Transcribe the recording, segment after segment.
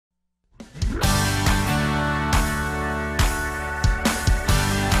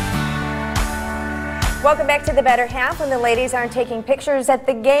Welcome back to The Better Half. When the ladies aren't taking pictures at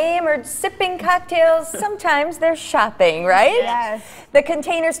the game or sipping cocktails, sometimes they're shopping, right? Yes. The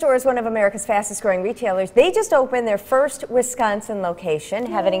Container Store is one of America's fastest growing retailers. They just opened their first Wisconsin location.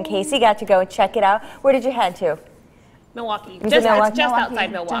 Heaven and Casey got to go and check it out. Where did you head to? Milwaukee. Is it Milwaukee? It's just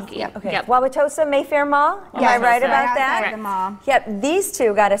outside Milwaukee. Yep. Okay. Yep. Wauwatosa Mayfair Mall? Am I right about that? Outside the mall. Yep. These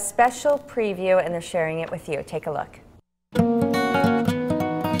two got a special preview and they're sharing it with you. Take a look.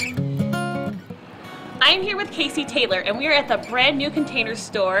 I am here with Casey Taylor, and we are at the brand new Container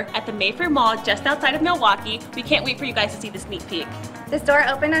Store at the Mayfair Mall just outside of Milwaukee. We can't wait for you guys to see the sneak peek. The store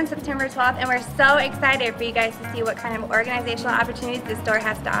opened on September 12th, and we're so excited for you guys to see what kind of organizational opportunities the store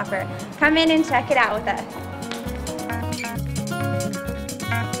has to offer. Come in and check it out with us.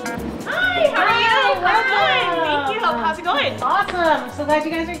 Hi, how are you? Thank you. How's it going? Awesome. So glad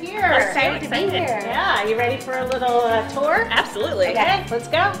you guys are here. Excited to be here. Yeah, you ready for a little tour? Absolutely. Okay, let's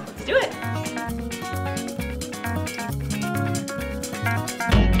go. Let's do it.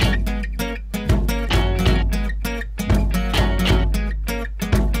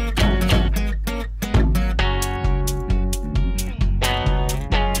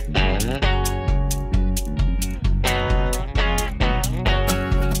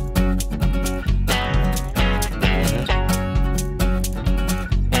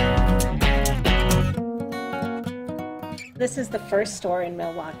 This is the first store in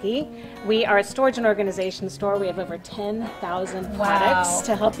Milwaukee. We are a storage and organization store. We have over 10,000 products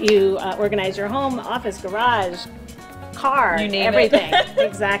to help you organize your home, office, garage, car, You name everything. it.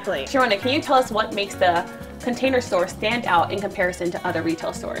 Exactly. Sharona, can you tell us what makes the Container Store stand out in comparison to other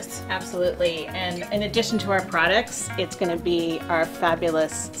retail stores? Absolutely. And in addition to our products, it's going to be our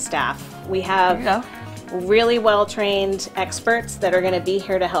fabulous staff. We have really well-trained experts that are going to be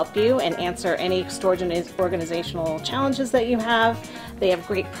here to help you and answer any storage and organizational challenges that you have. They have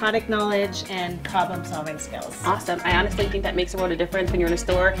great product knowledge and problem-solving skills. Awesome. I honestly think that makes a world of difference when you're in a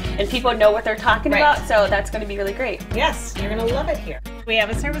store and people know what they're talking about, so that's going to be really great. Yes, you're going to love it here. We have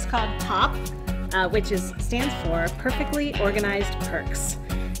a service called POP, which stands for Perfectly Organized Perks.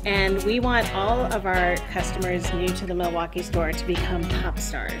 And we want all of our customers new to the Milwaukee store to become pop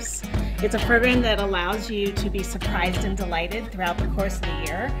stars. It's a program that allows you to be surprised and delighted throughout the course of the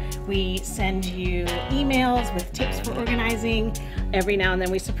year. We send you emails with tips for organizing. Every now and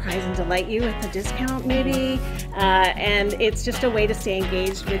then we surprise and delight you with a discount maybe. And it's just a way to stay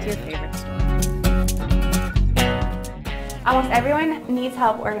engaged with your favorite store. Almost everyone needs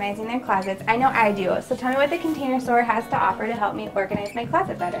help organizing their closets. I know I do. So tell me what the Container Store has to offer to help me organize my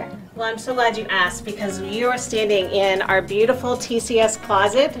closet better. Well, I'm so glad you asked because you are standing in our beautiful TCS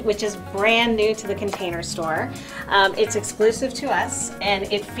closet, which is brand new to the Container Store. It's exclusive to us and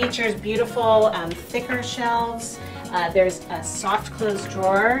it features beautiful thicker shelves. There's a soft close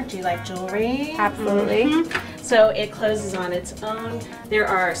drawer. Do you like jewelry? Absolutely. Mm-hmm. So it closes on its own. There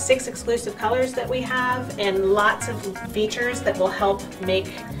are 6 exclusive colors that we have and lots of features that will help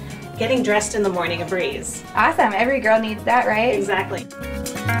make getting dressed in the morning a breeze. Awesome. Every girl needs that, right? Exactly.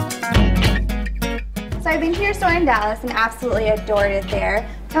 So I've been to your store in Dallas and absolutely adored it there.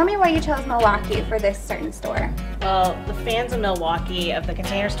 Tell me why you chose Milwaukee for this certain store. Well, the fans of Milwaukee of the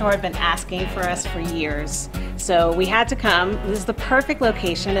Container Store have been asking for us for years. So we had to come. This is the perfect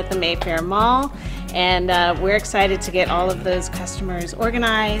location at the Mayfair Mall, and we're excited to get all of those customers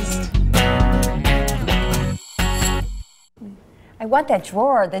organized. I want that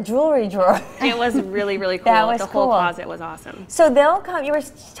drawer, the jewelry drawer. It was really, really cool. That was the whole cool. closet was awesome. So they'll come, you were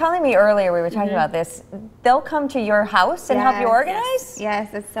telling me earlier, we were talking about this, they'll come to your house and help you organize?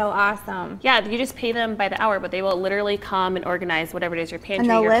 Yes, it's so awesome. Yeah, you just pay them by the hour, but they will literally come and organize whatever it is, your pantry,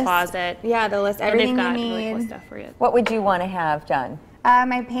 they'll your list- closet. Yeah, they'll list And everything they've got you really cool need. stuff for you. What would you want to have done?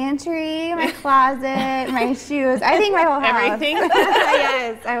 My pantry, my closet, my shoes. I think my whole house. Everything?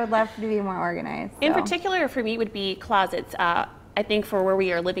 Yes, I would love to be more organized. In so. particular, for me, would be closets. I think for where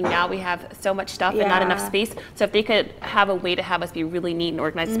we are living now, we have so much stuff and not enough space. So if they could have a way to have us be really neat and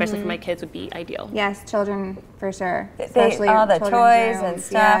organized, especially for my kids, would be ideal. Yes, children for sure. All the children's toys and rooms,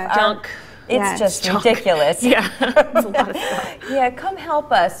 stuff. yeah. Junk. It's Yes. just ridiculous. Yeah, it's a lot of stuff. Yeah, come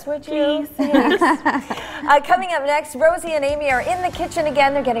help us, would you? Please. Coming up next, Rosie and Amy are in the kitchen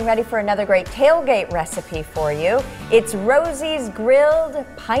again. They're getting ready for another great tailgate recipe for you. It's Rosie's Grilled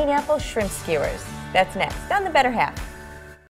Pineapple Shrimp Skewers. That's next on The Better Half.